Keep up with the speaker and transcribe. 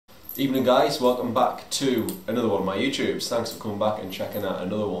Evening guys, welcome back to another one of my YouTubes. Thanks for coming back and checking out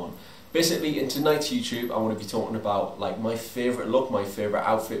another one. Basically, in tonight's YouTube, I want to be talking about like my favourite look, my favourite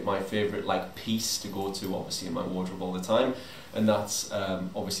outfit, my favourite like piece to go to obviously in my wardrobe all the time, and that's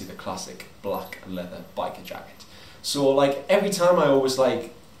obviously the classic black leather biker jacket. So like every time I always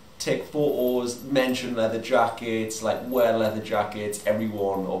like take photos, mention leather jackets, like wear leather jackets,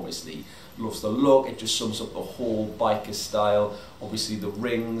 everyone obviously loves the look. It just sums up the whole biker style. Obviously the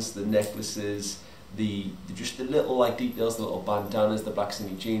rings, the necklaces, just the little like details, the little bandanas, the black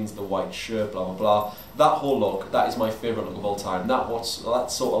skinny jeans, the white shirt, blah blah blah. That whole look, that is my favourite look of all time. That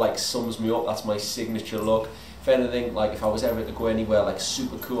sort of like sums me up. That's my signature look. If anything, like if I was ever to go anywhere like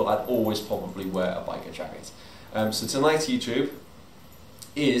super cool, I'd always probably wear a biker jacket. So tonight's YouTube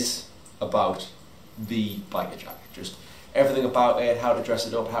is about the biker jacket. Just everything about it, how to dress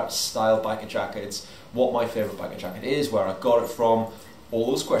it up, how to style biker jackets, what my favourite biker jacket is, where I got it from. All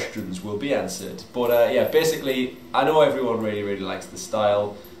those questions will be answered. But yeah, basically, I know everyone really likes the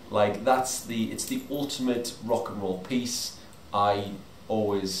style. Like it's the ultimate rock and roll piece. I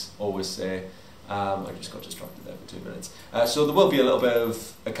always say. I just got distracted there for 2 minutes. So there will be a little bit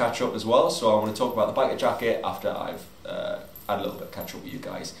of a catch up as well. So I want to talk about the biker jacket after I've had a little bit of catch up with you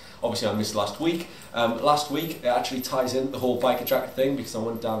guys. Obviously I missed last week. Last week it actually ties in the whole biker jacket thing because I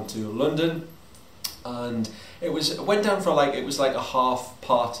went down to London and it went down for like, it was like a half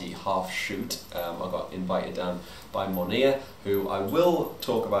party, half shoot. I got invited down by Mounir, who I will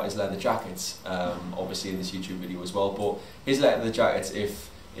talk about his leather jackets, obviously in this YouTube video as well, but his leather jackets,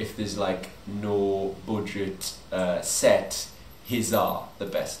 if there's like no budget set, his are the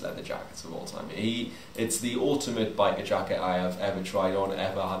best leather jackets of all time. It's the ultimate biker jacket I have ever tried on,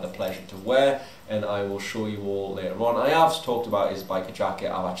 ever had the pleasure to wear, and I will show you all later on. I have talked about his biker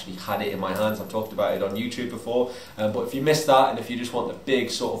jacket, I've actually had it in my hands, I've talked about it on YouTube before, but if you missed that and if you just want the big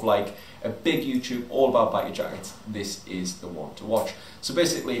sort of like a big YouTube all about biker jackets, this is the one to watch. So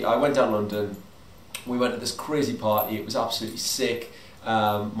basically I went down London, we went to this crazy party, it was absolutely sick.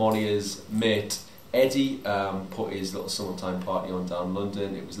 Mounir's mate Eddie put his little summertime party on down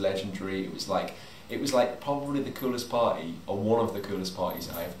London. It was legendary. It was like probably the coolest party, or one of the coolest parties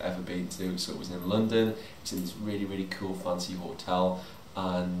I've ever been to. So it was in London. It was in this really cool fancy hotel,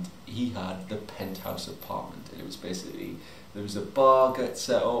 and he had the penthouse apartment. And it was basically, there was a bar get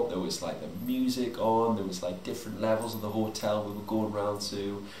set up, there was like the music on, there was like different levels of the hotel we were going around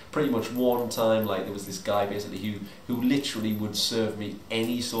to. Pretty much one time, like there was this guy basically who literally would serve me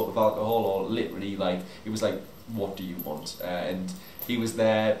any sort of alcohol, or literally like, it was like, what do you want? And he was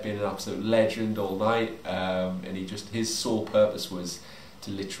there being an absolute legend all night, and his sole purpose was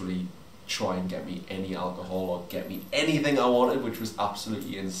to literally try and get me any alcohol or get me anything I wanted, which was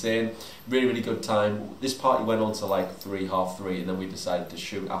absolutely insane. Really good time. This party went on to like 3, half 3, and then we decided to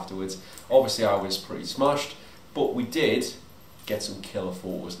shoot afterwards. Obviously I was pretty smashed, but we did get some killer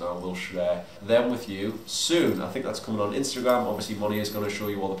photos. Now we'll share them with you soon. I think that's coming on Instagram. Obviously Mounir is going to show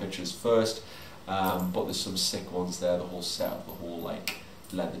you all the pictures first, but there's some sick ones there. The whole setup, the whole like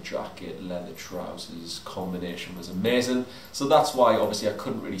leather jacket, leather trousers combination was amazing. So that's why obviously I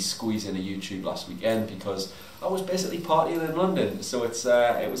couldn't really squeeze in a YouTube last weekend, because I was basically partying in London. So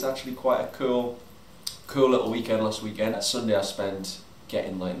it was actually quite a cool little weekend last weekend. Sunday I spent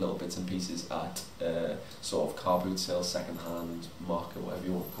getting like little bits and pieces at sort of car boot sales, second hand market, whatever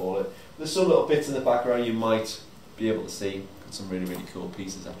you want to call it. There's some little bits in the background you might be able to see. Got some really cool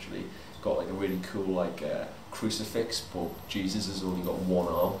pieces actually. Got like a really cool like crucifix, but Jesus has only got one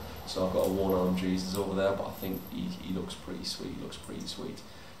arm, so I've got a one-arm Jesus over there, but I think he looks pretty sweet. He looks pretty sweet.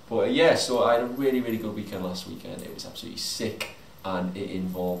 But yeah, so I had a really good weekend last weekend. It was absolutely sick, and it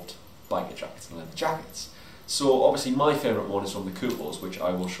involved biker jackets and leather jackets. So obviously my favourite one is from the Kooples, which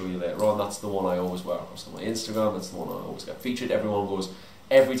I will show you later on. That's the one I always wear across on my Instagram. That's the one I always get featured. Everyone goes,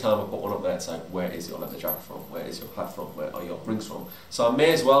 every time I put one up there, it's like, where is your leather jacket from? Where is your hat from? Where are your rings from? So I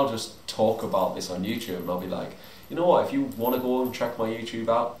may as well just talk about this on YouTube, and I'll be like, you know what, if you want to go and check my YouTube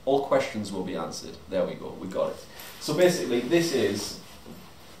out, all questions will be answered. There we go, we got it. So basically, this is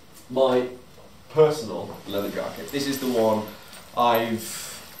my personal leather jacket. This is the one I've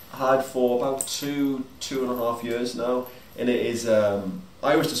had for about two and a half years now, and it is, I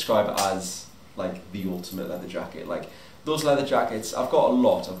always describe it as like the ultimate leather jacket. Like, those leather jackets, I've got a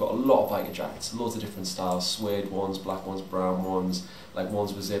lot of biker jackets, loads of different styles, suede ones, black ones, brown ones, like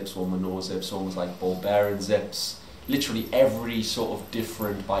ones with zips, one with no zips, one with like ball bearing zips. Literally every sort of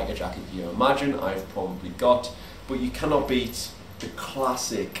different biker jacket you imagine, I've probably got, but you cannot beat the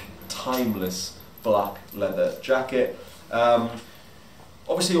classic, timeless black leather jacket.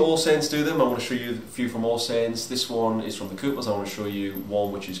 Obviously All Saints do them. I want to show you a few from All Saints. This one is from the Kooples. I want to show you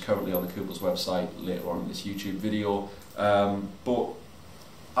one which is currently on the Kooples website later on in this YouTube video. But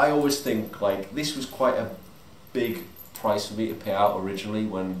I always think like this was quite a big price for me to pay out originally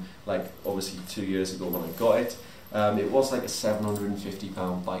when, like, obviously 2 years ago when I got it. It was like a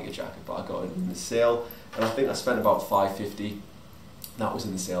 £750 biker jacket, but I got it in the sale, and I think I spent about £550. That was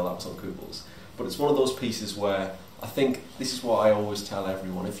in the sale, that was on Kooples. But it's one of those pieces where I think this is what I always tell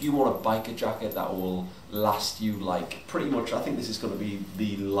everyone: if you want a biker jacket that will last you like pretty much, I think this is going to be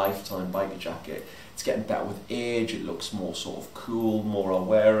the lifetime biker jacket. It's getting better with age, it looks more sort of cool, more I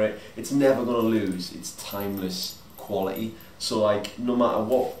wear it. It's never going to lose its timeless quality. So like, no matter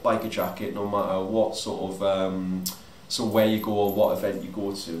what biker jacket, no matter what sort of so where you go or what event you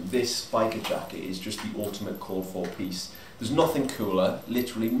go to, this biker jacket is just the ultimate called for piece. There's nothing cooler,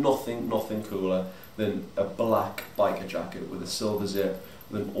 literally nothing cooler than a black biker jacket with a silver zip,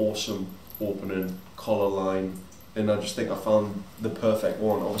 with an awesome opening collar line, and I just think I found the perfect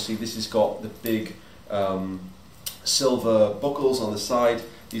one. Obviously this has got the big silver buckles on the side.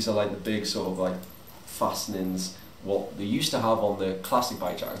 These are like the big sort of like fastenings what they used to have on the classic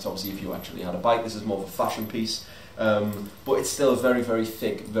bike jackets. Obviously if you actually had a bike, this is more of a fashion piece, but it's still a very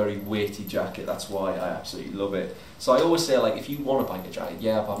thick, very weighty jacket. That's why I absolutely love it. So I always say, like, if you want a biker jacket,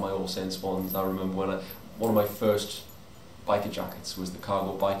 yeah, I've had my All Saints ones. I remember when one of my first biker jackets was the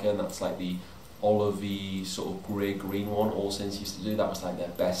cargo biker, and that's like the olivey sort of grey-green one All Saints used to do. That was like their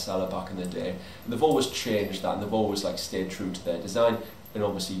best seller back in the day, and they've always changed that, and they've always like stayed true to their design. And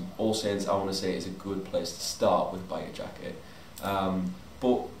obviously All Saints, I want to say, is a good place to start with biker jacket.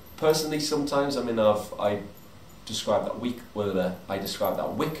 But personally, sometimes, I mean, I describe that wick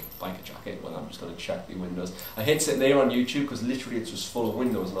biker jacket. Well, I'm just going to check the windows. I hate sitting there on YouTube because literally it's just full of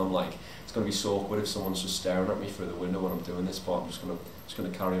windows, and I'm like, it's going to be so awkward if someone's just staring at me through the window when I'm doing this. But I'm just going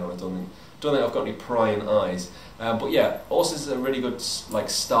to carry on. I don't think I've got any prying eyes. But yeah, All Saints is a really good like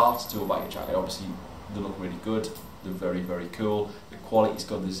start to a biker jacket. Obviously, they look really good. They're very cool. The quality's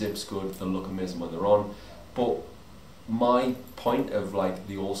good, the zip's good, they look amazing when they're on. But my point of like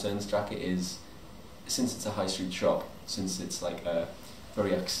the All Saints jacket is, since it's a high street shop, since it's like a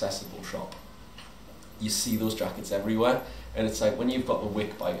very accessible shop, you see those jackets everywhere, and it's like when you've got the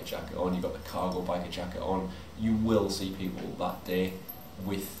wick biker jacket on, you've got the cargo biker jacket on, you will see people that day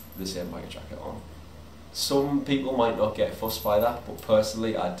with the same biker jacket on. Some people might not get fussed by that, but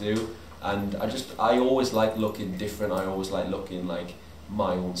personally I do. And I always like looking different. I always like looking like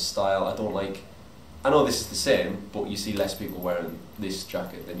my own style. I know this is the same, but you see less people wearing this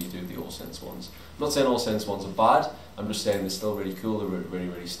jacket than you do the All Saints ones. I'm not saying All Saints ones are bad, I'm just saying they're still really cool, they're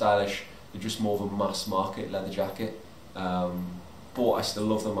really stylish. They're just more of a mass market leather jacket. But I still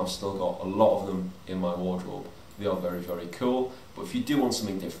love them, I've still got a lot of them in my wardrobe. They are very cool. But if you do want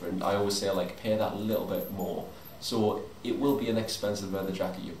something different, I always say like pay that little bit more. So it will be an expensive leather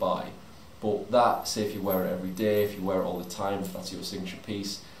jacket you buy. But that, say if you wear it every day, if you wear it all the time, if that's your signature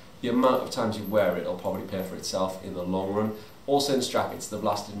piece, the amount of times you wear it will probably pay for itself in the long run. All Saints jackets, they've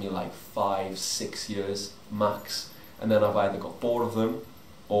lasted me like 5-6 years max, and then I've either got bored of them,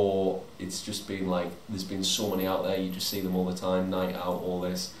 or it's just been like, there's been so many out there, you just see them all the time, night out, all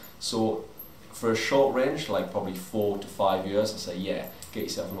this. So for a short range, like probably 4 to 5 years, I say yeah, get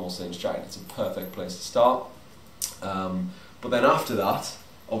yourself an All Saints jacket, it's a perfect place to start. But then after that,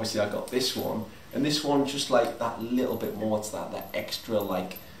 obviously I got this one, and this one just like that little bit more, it's that extra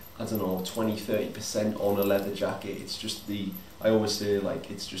like, I don't know, 20-30% on a leather jacket. It's just I always say like,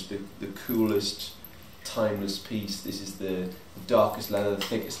 it's just the coolest, timeless piece. This is the darkest leather, the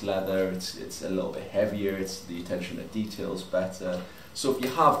thickest leather, it's a little bit heavier, it's the attention to detail's better. So if you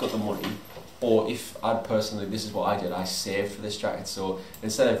have got the money, or if I personally, this is what I did, I saved for this jacket. So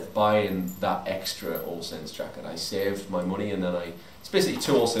instead of buying that extra All Saints jacket, I saved my money, and then it's basically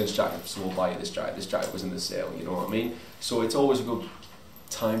 2 All Saints jackets, so we'll buy this jacket. This jacket was in the sale, you know what I mean? So it's always a good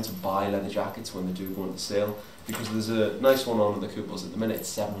time to buy leather jackets when they do go on the sale, because there's a nice one on the Kooples at the minute.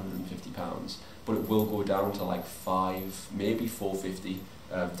 It's £750, but it will go down to like £5, maybe £4.50,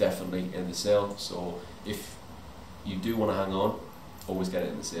 definitely in the sale. So if you do want to hang on, always get it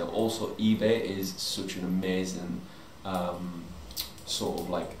in the sale. Also, eBay is such an amazing sort of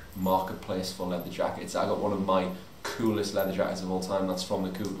like marketplace for leather jackets. I got one of my coolest leather jackets of all time, that's from the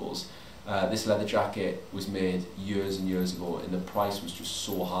Kooples. This leather jacket was made years and years ago, and the price was just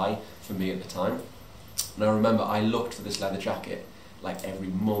so high for me at the time. And I remember I looked for this leather jacket like every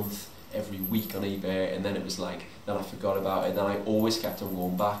month, every week on eBay, and then it was like, then I forgot about it, then I always kept on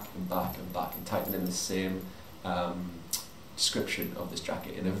going back and typing in the same description of this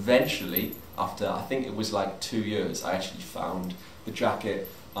jacket, and eventually, after I think it was like 2 years, I actually found the jacket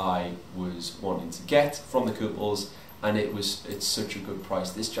I was wanting to get from the Kooples, and it's such a good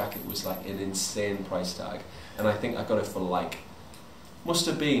price. This jacket was like an insane price tag, and I think I got it for like,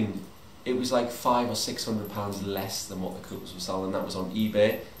 it was like £500 or £600 less than what the Kooples were selling. That was on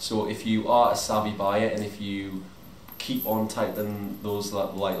eBay. So if you are a savvy buyer, and if you keep on typing those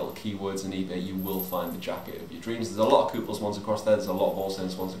little keywords in eBay, you will find the jacket of your dreams. There's a lot of Kooples ones across there, there's a lot of All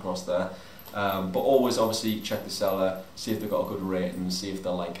Saints ones across there, but always obviously check the seller, see if they've got a good rating, see if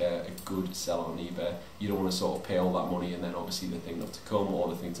they're like a good seller on eBay. You don't want to sort of pay all that money and then obviously the thing not to come or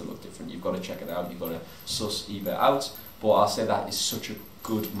the thing to look different. You've got to check it out, you've got to suss eBay out. But I'll say that is such a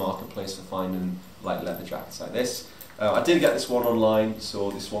good marketplace for finding like leather jackets like this. I did get this one online, so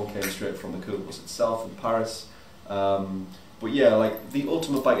this one came straight from the Kooples itself in Paris. But yeah, like the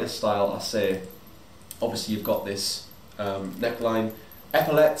ultimate biker style, I say, obviously you've got this neckline,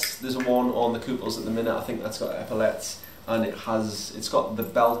 epaulettes. There's a one on the Kooples at the minute, I think that's got epaulettes, and it's got the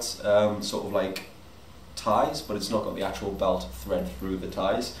belt sort of like ties, but it's not got the actual belt thread through the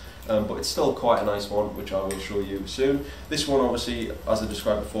ties. But it's still quite a nice one, which I will show you soon. This one, obviously, as I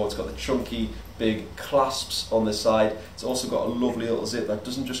described before, it's got the chunky, big clasps on the side. It's also got a lovely little zip that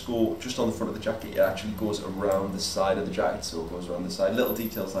doesn't just go just on the front of the jacket, it actually goes around the side of the jacket, so it goes around the side. Little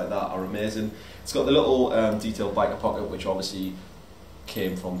details like that are amazing. It's got the little detailed biker pocket, which obviously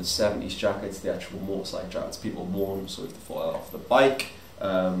came from the 70s jackets, the actual motorcycle jackets people worn, so if they fall off the bike.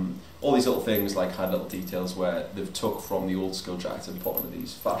 All these little things like had little details where they've took from the old school jackets and put into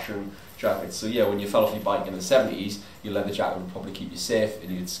these fashion jackets. So yeah, when you fell off your bike in the 70s, your leather jacket would probably keep you safe and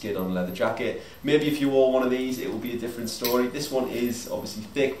you'd skid on a leather jacket. Maybe if you wore one of these, it would be a different story. This one is obviously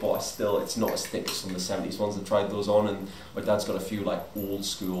thick, but it's not as thick as some of the 70s ones. I've tried those on, and my dad's got a few like old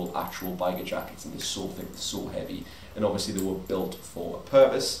school actual biker jackets, and they're so thick, they're so heavy, and obviously they were built for a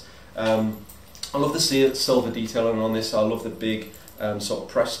purpose. I love the silver detailing on this. I love the big sort of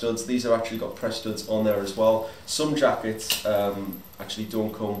press studs. These have actually got press studs on there as well. Some jackets actually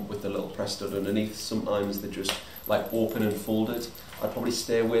don't come with the little press stud underneath. Sometimes they're just like open and folded. I'd probably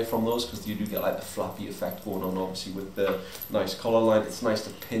stay away from those because you do get like the flappy effect going on, obviously with the nice collar line. It's nice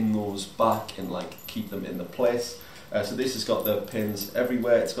to pin those back and like keep them in the place. So this has got the pins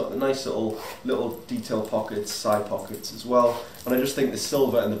everywhere. It's got the nice little detail pockets, side pockets as well. And I just think the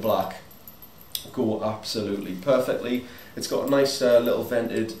silver and the black go absolutely perfectly. It's got a nice little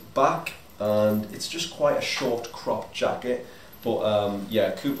vented back, and it's just quite a short crop jacket. But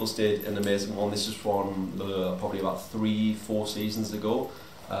yeah, Kooples did an amazing one. This is from probably about 3-4 seasons ago,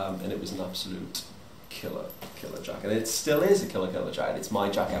 and it was an absolute killer jacket. And it still is a killer jacket. It's my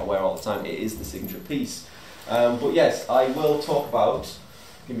jacket I wear all the time. It is the signature piece. But yes, I will talk about,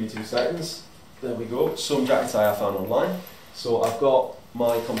 give me 2 seconds, there we go, some jackets I have found online. So I've got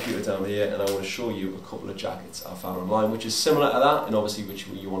my computer down here, and I want to show you a couple of jackets I found online, which is similar to that, and obviously which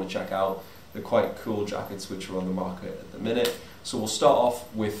you want to check out. They're quite cool jackets which are on the market at the minute. So we'll start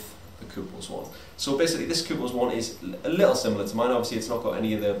off with the Kooples one. So basically this Kooples one is a little similar to mine. Obviously it's not got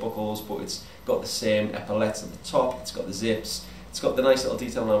any of the buckles, but it's got the same epaulettes at the top, it's got the zips, it's got the nice little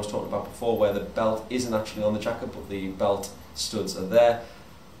detail I was talking about before where the belt isn't actually on the jacket, but the belt studs are there.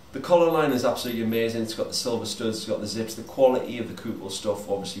 The collar line is absolutely amazing. It's got the silver studs, it's got the zips, the quality of the Kooples stuff,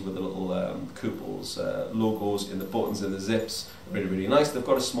 obviously with the little Kooples logos in the buttons and the zips, really nice. They've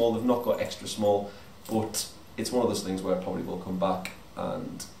got a small, they've not got extra small, but it's one of those things where it probably will come back,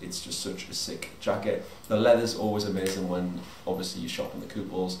 and it's just such a sick jacket. The leather's always amazing when obviously you shop in the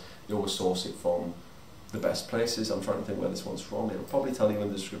Kooples. They always source it from the best places. I'm trying to think where this one's from. It'll probably tell you in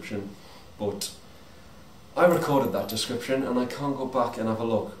the description, but I recorded that description and I can't go back and have a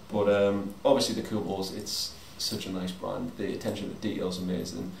look. But obviously the Kooples, it's such a nice brand. The attention to detail is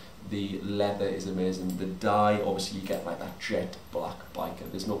amazing. The leather is amazing. The dye, obviously you get like that jet black biker.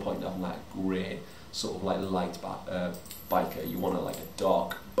 There's no point in having that grey sort of like light biker. You want like a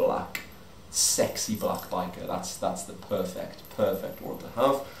dark black, sexy black biker. That's the perfect one to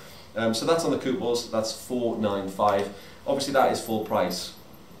have. So that's on the Kooples. That's $495. Obviously that is full price.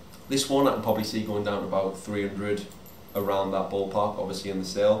 This one I can probably see going down to about 300, around that ballpark, obviously in the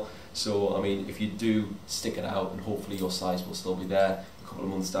sale. So I mean, if you do stick it out, and hopefully your size will still be there a couple of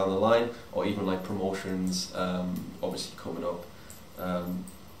months down the line, or even like promotions, obviously coming up,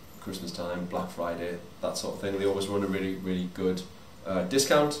 Christmas time, Black Friday, that sort of thing. They always run a really good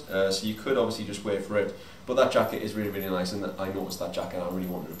discount, so you could obviously just wait for it. But that jacket is really, really nice, and I noticed that jacket and I really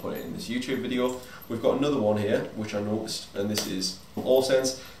wanted to put it in this YouTube video. We've got another one here, which I noticed, and this is from All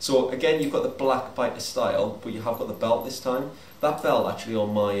Sense. So again, you've got the black biker style, but you have got the belt this time. That belt actually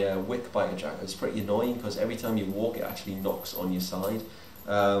on my Wick biker jacket is pretty annoying because every time you walk it actually knocks on your side.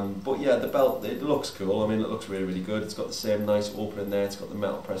 But yeah, the belt, it looks cool. I mean, it looks really, really good. It's got the same nice opening there. It's got the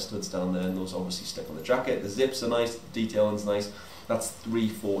metal press studs down there, and those obviously stick on the jacket. The zips are nice, the detailing's nice. That's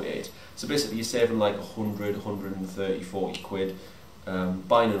 $348. So basically you're saving like 100, 130, 40 quid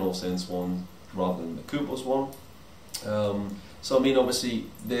buying an All Sense one rather than the Kooples one. So I mean, obviously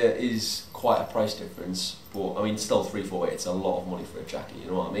there is quite a price difference, but I mean still $348, it's a lot of money for a jacket, you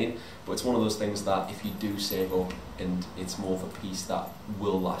know what I mean? But it's one of those things that if you do save up, and it's more of a piece that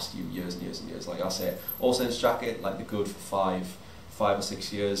will last you years and years and years. Like I say, All Sense jacket, like they're good for five or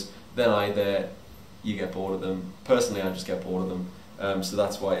 6 years, then either you get bored of them. Personally, I just get bored of them. So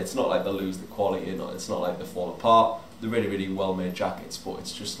that's why it's not like they lose the quality, it's not like they fall apart. They're really, really well made jackets, but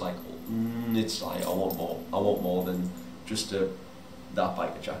it's just like, it's like I want more than just that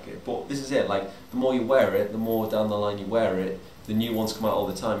biker jacket. But this is it, like the more you wear it, the more down the line you wear it, the new ones come out all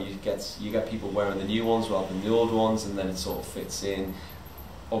the time. You get people wearing the new ones rather than the old ones, and then it sort of fits in.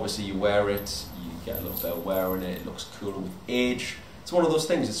 Obviously you wear it, you get a little bit of wear in it, it looks cooler with age. It's one of those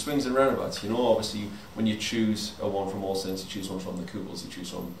things, it swings and roundabouts, you know. Obviously when you choose a one from All Sense, you choose one from the Kooples, you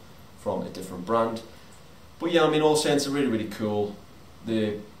choose one from a different brand. But yeah, I mean, All Sense are really, really cool.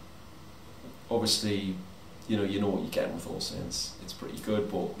 They obviously, you know what you're getting with All Sense. It's pretty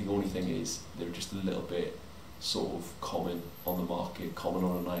good, but the only thing is they're just a little bit sort of common on the market, common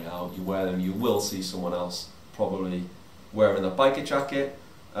on a night out. You wear them, you will see someone else probably wearing that biker jacket.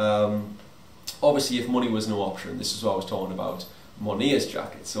 Obviously, if money was no option, this is what I was talking about. Mounir's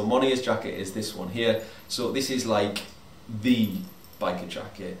jacket. So Mounir's jacket is this one here. So this is like the biker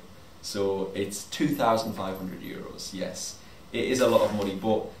jacket. So it's €2,500. Yes, it is a lot of money,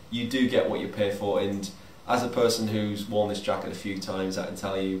 but you do get what you pay for. And as a person who's worn this jacket a few times, I can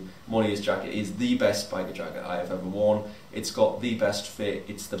tell you Mounir's jacket is the best biker jacket I have ever worn. It's got the best fit.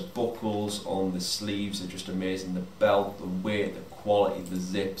 It's the buckles on the sleeves are just amazing. The belt, the weight, the quality, the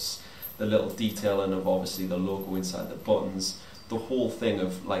zips, the little detailing of obviously the logo inside the buttons. The whole thing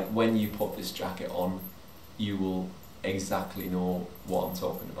of like when you put this jacket on, you will exactly know what I'm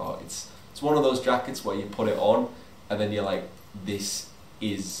talking about. It's one of those jackets where you put it on and then you're like, it's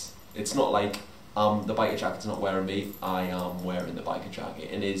not like the biker jacket's not wearing me, I am wearing the biker jacket.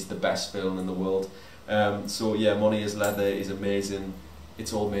 It is the best feeling in the world. So yeah, Mounir's leather is amazing.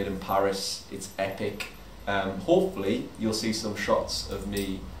 It's all made in Paris. It's epic. Hopefully you'll see some shots of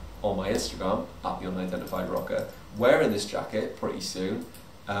me on my Instagram at Theunidentifiedrocker wearing this jacket pretty soon,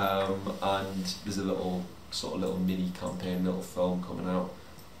 and there's a little mini campaign, little film coming out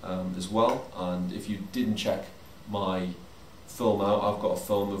as well. And if you didn't check my film out, I've got a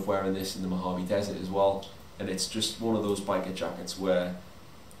film of wearing this in the Mojave Desert as well, and it's just one of those biker jackets where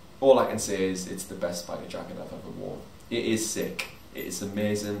all I can say is it's the best biker jacket I've ever worn. It is sick, it is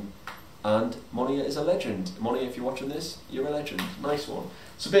amazing, and Mounir is a legend. Mounir, if you're watching this, you're a legend. Nice one.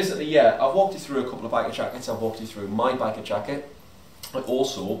 So basically, yeah, I've walked you through a couple of biker jackets. I've walked you through my biker jacket. I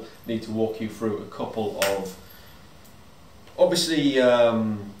also need to walk you through a couple of, obviously,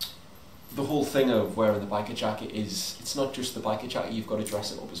 the whole thing of wearing the biker jacket is, it's not just the biker jacket, you've got to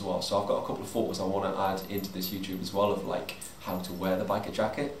dress it up as well. So I've got a couple of photos I want to add into this YouTube as well of like how to wear the biker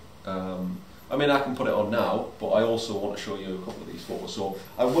jacket. I mean, I can put it on now, but I also want to show you a couple of these photos. So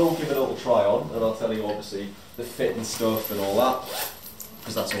I will give it a little try on, and I'll tell you obviously the fit and stuff and all that,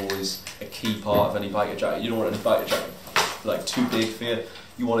 because that's always a key part of any biker jacket. You don't want any biker jacket like too big for you.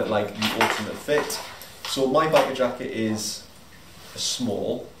 You want it like the ultimate fit. So my biker jacket is a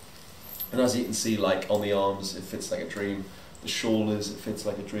small, and as you can see, like on the arms, it fits like a dream. The shoulders, it fits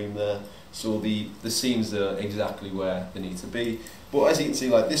like a dream there. So the seams are exactly where they need to be. But as you can see,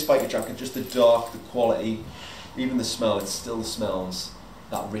 like this biker jacket, just the dark, the quality, even the smell, it still smells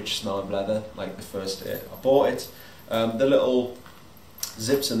that rich smell of leather, like the first day I bought it. The little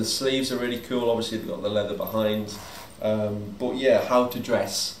zips and the sleeves are really cool. Obviously they've got the leather behind. But yeah, how to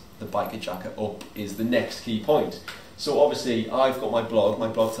dress the biker jacket up is the next key point. So obviously I've got my blog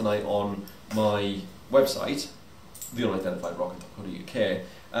tonight on my website, theunidentifiedrocker.co.uk.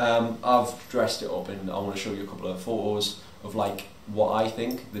 I've dressed it up, and I want to show you a couple of photos of like what I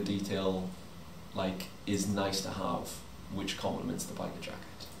think the detail like is nice to have, which complements the biker jacket.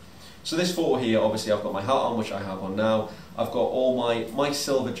 So this photo here, obviously I've got my hat on, which I have on now. I've got all my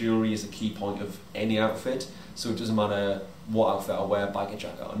silver jewellery is a key point of any outfit, so it doesn't matter what outfit I wear, biker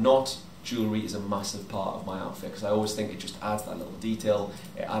jacket or not, jewellery is a massive part of my outfit, because I always think it just adds that little detail,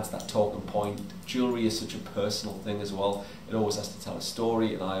 it adds that talking point. Jewellery is such a personal thing as well. It always has to tell a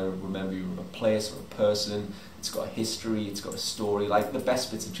story, and I remember you a place or a person. It's got a history, it's got a story. Like, the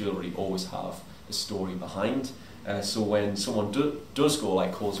best bits of jewellery always have a story behind. So when someone does go,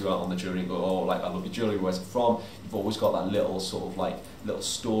 like, calls you out on the jewellery and go, oh, like, I love your jewellery, where's it from? You've always got that little sort of like, little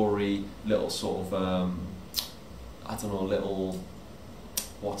story, little sort of, I don't know, little,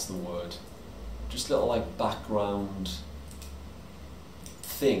 what's the word? Just little like background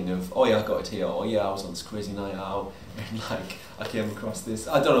thing of, oh yeah, I got it here, oh yeah, I was on this crazy night out, and like, I came across this.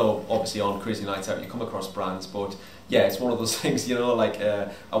 I don't know, obviously on crazy nights out you come across brands, but yeah, it's one of those things, you know, like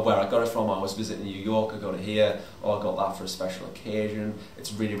where I got it from. I was visiting New York, I got it here, or I got that for a special occasion.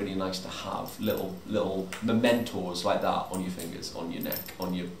 It's really, really nice to have little mementos like that on your fingers, on your neck,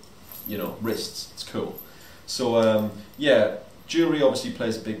 on your, you know, wrists. It's cool. So yeah, jewellery obviously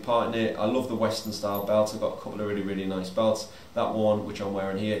plays a big part in it. I love the Western style belts. I've got a couple of really, really nice belts. That one, which I'm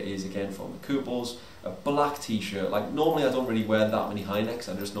wearing here, is again from the Kooples. A black t-shirt. Like, normally I don't really wear that many high necks.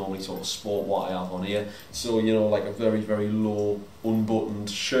 I just normally sort of sport what I have on here. So, you know, like a very, very low unbuttoned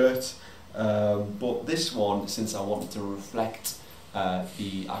shirt. But this one, since I wanted to reflect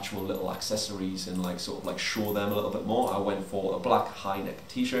the actual little accessories and like sort of like show them a little bit more, I went for a black high neck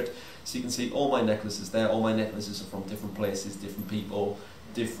t-shirt. So you can see all my necklaces there. All my necklaces are from different places, different people,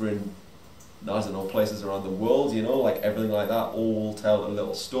 different, I don't know, places around the world, you know, like everything like that, all tell a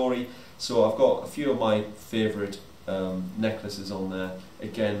little story. So I've got a few of my favourite necklaces on there,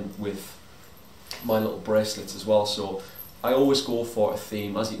 again with my little bracelets as well. So I always go for a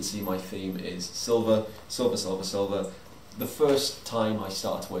theme. As you can see, my theme is silver, silver, silver, silver. The first time I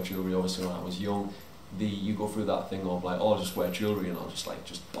started to wear jewellery, obviously when I was young, you go through that thing of like, oh, I'll just wear jewellery and I'll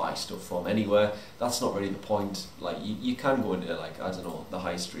just buy stuff from anywhere. That's not really the point. Like, you can go into, like, I don't know, the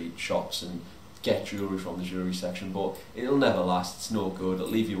high street shops and get jewellery from the jewellery section, but it'll never last. It's no good. It'll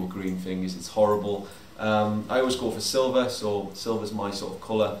leave you with green fingers. It's horrible. I always go for silver, so silver's my sort of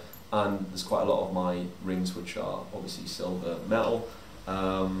colour, and there's quite a lot of my rings which are obviously silver metal,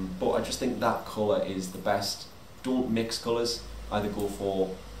 but I just think that colour is the best. Don't mix colours. Either go for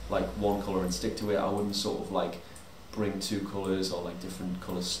like one colour and stick to it. I wouldn't sort of like bring two colours or like different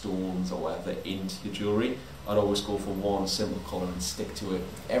colour stones or whatever into the jewellery. I'd always go for one simple colour and stick to it,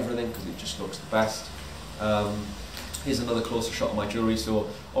 everything, because it just looks the best. Here's another closer shot of my jewellery. So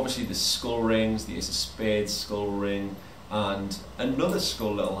obviously the skull rings, the Ace of Spades skull ring, and another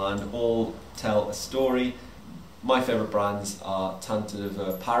skull little hand all tell a story. My favourite brands are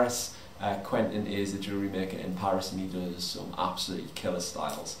Theunidentified Paris. Quentin is a jewellery maker in Paris, and he does some absolutely killer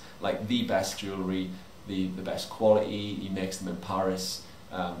styles. Like the best jewellery, the best quality. He makes them in Paris.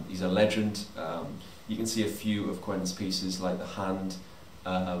 He's a legend. You can see a few of Quentin's pieces, like the hand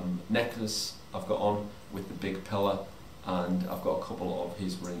necklace I've got on with the big pillar, and I've got a couple of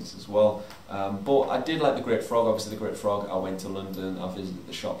his rings as well. But I did like the Great Frog. Obviously the Great Frog, I went to London, I visited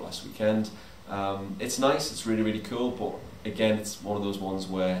the shop last weekend. It's nice, it's really, really cool, but again, it's one of those ones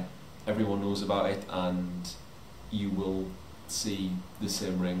where everyone knows about it, and you will see the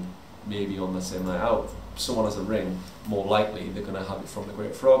same ring maybe on the same night out. If someone has a ring, more likely they're going to have it from the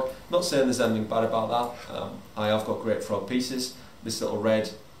Great Frog. Not saying there's anything bad about that. I have got Great Frog pieces. This little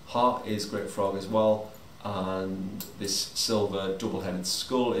red heart is Great Frog as well, and this silver double-headed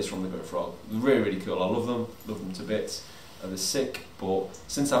skull is from the Great Frog. Really, really cool. I love them to bits. They're sick, but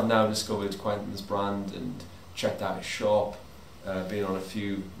since I've now discovered Quentin's brand and checked out his shop, been on a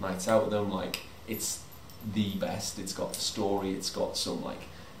few nights out with them, like, it's the best. It's got the story, it's got some like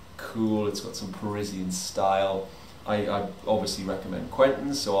cool, it's got some Parisian style. I obviously recommend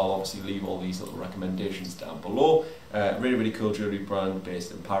Quentin's, so I'll obviously leave all these little recommendations down below. Really, really cool jewellery brand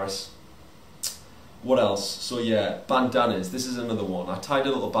based in Paris. What else? So yeah, bandanas. This is another one. I tied a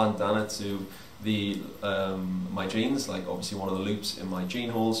little bandana to the my jeans, like obviously one of the loops in my jean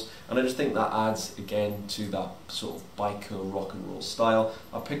holes, and I just think that adds again to that sort of biker rock and roll style.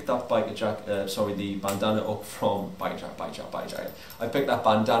 I picked that the bandana up from I picked that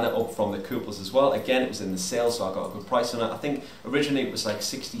bandana up from the Kooples as well. Again, it was in the sale, so I got a good price on it. I think originally it was like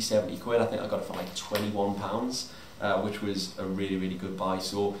 60-70 quid. I think I got it for like £21, which was a really, really good buy.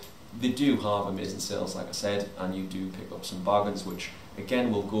 So they do have amazing sales, like I said, and you do pick up some bargains, which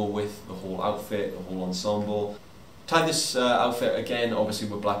again will go with the whole outfit, the whole ensemble. Tied this outfit again, obviously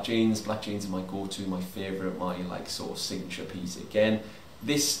with black jeans. Black jeans are my go-to, my favourite, my like sort of signature piece. Again,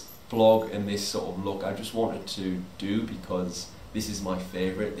 this blog and this sort of look I just wanted to do because this is my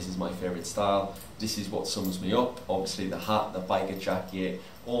favourite. This is my favourite style. This is what sums me up. Obviously the hat, the biker jacket,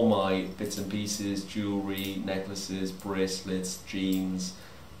 all my bits and pieces, jewellery, necklaces, bracelets, jeans,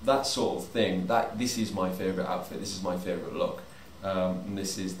 that sort of thing, this is my favourite outfit, this is my favourite look. And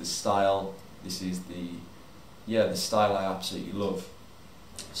this is the style, this is the style I absolutely love.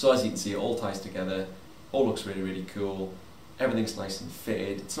 So as you can see, it all ties together, all looks really, really cool. Everything's nice and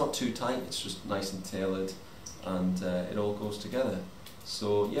fitted. It's not too tight, it's just nice and tailored, and it all goes together.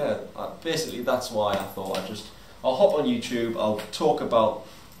 So yeah, basically that's why I thought I'll hop on YouTube, I'll talk about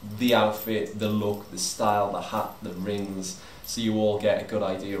the outfit, the look, the style, the hat, the rings, so you all get a good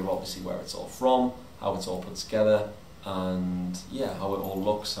idea of obviously where it's all from, how it's all put together, and yeah, how it all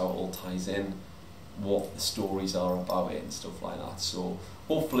looks, how it all ties in, what the stories are about it and stuff like that. So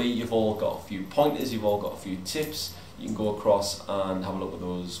hopefully you've all got a few pointers, you've all got a few tips. You can go across and have a look at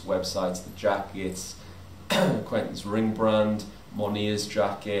those websites, the jackets, Quentin's ring brand, Mounir's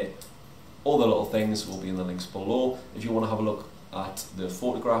jacket, all the little things will be in the links below. If you want to have a look at the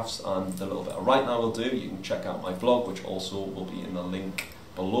photographs and the little bit of writing I will do, you can check out my blog, which also will be in the link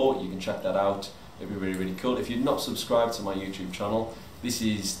below. You can check that out. It'd be really, really cool. If you're not subscribed to my YouTube channel, this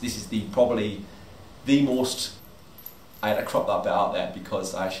is probably the most, I had to crop that bit out there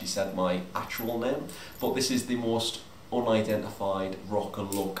because I actually said my actual name, but this is the most unidentified rocker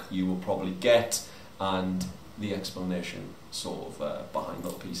look you will probably get, and the explanation sort of behind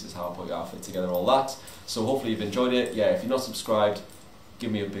little pieces, how I put your outfit together, all that. So hopefully you've enjoyed it. Yeah, if you're not subscribed,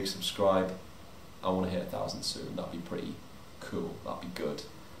 give me a big subscribe. I want to hit 1,000 soon. That'd be pretty cool. That'd be good.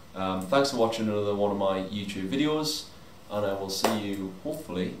 Thanks for watching another one of my YouTube videos, and I will see you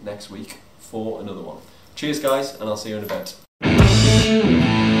hopefully next week for another one. Cheers guys, and I'll see you in a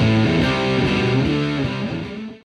bit.